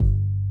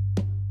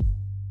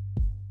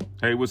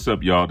Hey, what's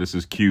up, y'all? This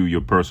is Q,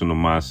 your personal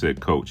mindset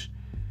coach.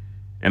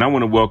 And I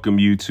want to welcome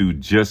you to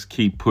Just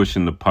Keep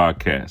Pushing the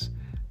podcast.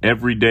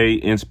 Everyday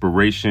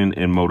inspiration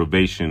and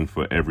motivation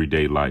for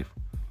everyday life.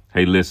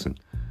 Hey, listen,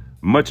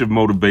 much of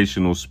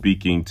motivational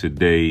speaking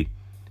today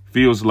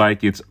feels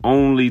like it's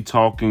only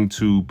talking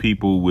to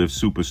people with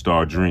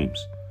superstar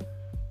dreams,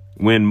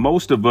 when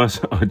most of us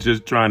are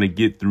just trying to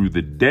get through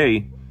the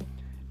day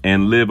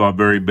and live our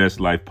very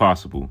best life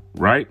possible,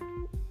 right?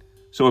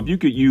 So if you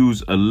could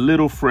use a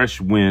little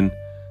fresh wind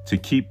to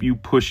keep you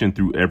pushing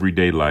through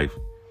everyday life,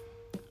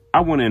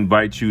 I want to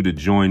invite you to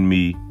join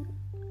me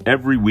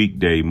every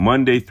weekday,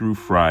 Monday through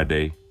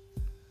Friday,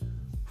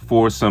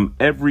 for some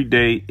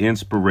everyday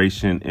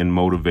inspiration and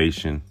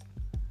motivation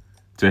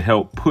to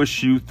help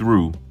push you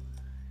through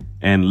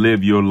and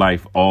live your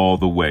life all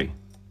the way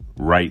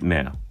right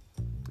now,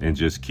 and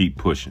just keep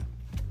pushing.